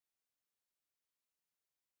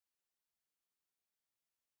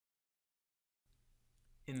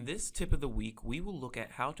In this tip of the week, we will look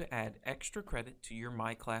at how to add extra credit to your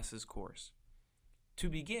MyClasses course. To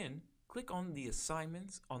begin, click on the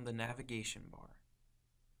assignments on the navigation bar.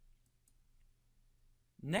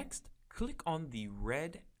 Next, click on the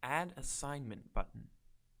red Add Assignment button.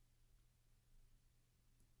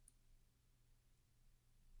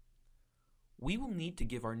 We will need to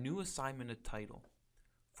give our new assignment a title.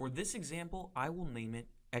 For this example, I will name it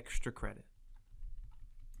Extra Credit.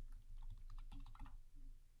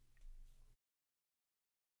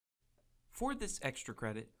 For this extra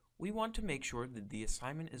credit, we want to make sure that the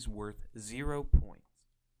assignment is worth 0 points.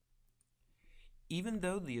 Even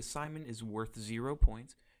though the assignment is worth 0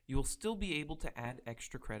 points, you will still be able to add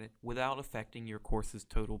extra credit without affecting your course's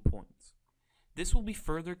total points. This will be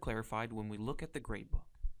further clarified when we look at the gradebook.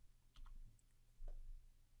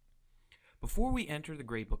 Before we enter the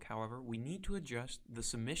gradebook, however, we need to adjust the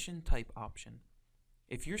submission type option.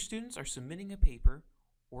 If your students are submitting a paper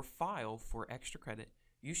or file for extra credit,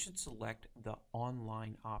 you should select the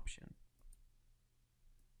online option.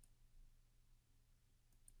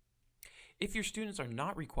 If your students are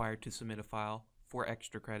not required to submit a file for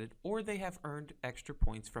extra credit or they have earned extra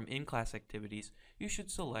points from in-class activities, you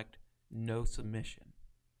should select No Submission.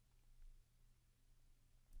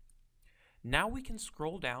 Now we can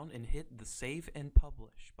scroll down and hit the Save and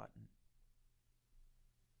Publish button.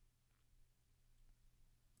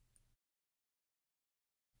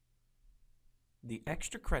 The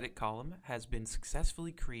extra credit column has been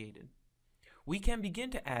successfully created. We can begin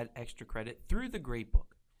to add extra credit through the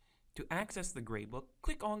gradebook. To access the gradebook,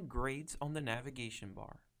 click on Grades on the navigation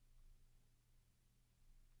bar.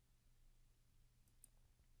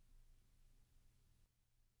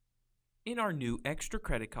 In our new extra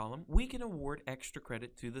credit column, we can award extra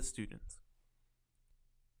credit to the students.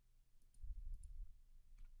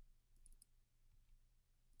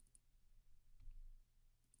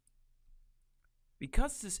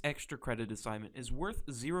 Because this extra credit assignment is worth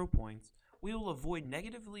 0 points, we will avoid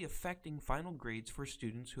negatively affecting final grades for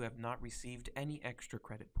students who have not received any extra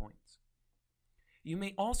credit points. You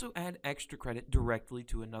may also add extra credit directly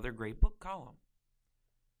to another gradebook column.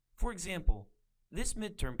 For example, this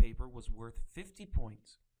midterm paper was worth 50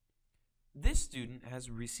 points. This student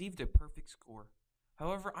has received a perfect score.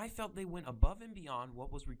 However, I felt they went above and beyond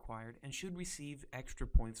what was required and should receive extra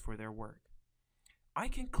points for their work. I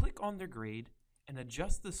can click on their grade and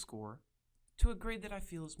adjust the score to a grade that I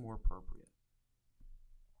feel is more appropriate.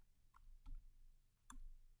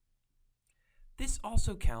 This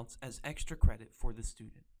also counts as extra credit for the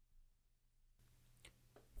student.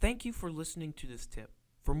 Thank you for listening to this tip.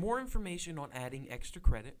 For more information on adding extra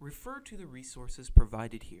credit, refer to the resources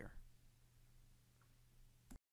provided here.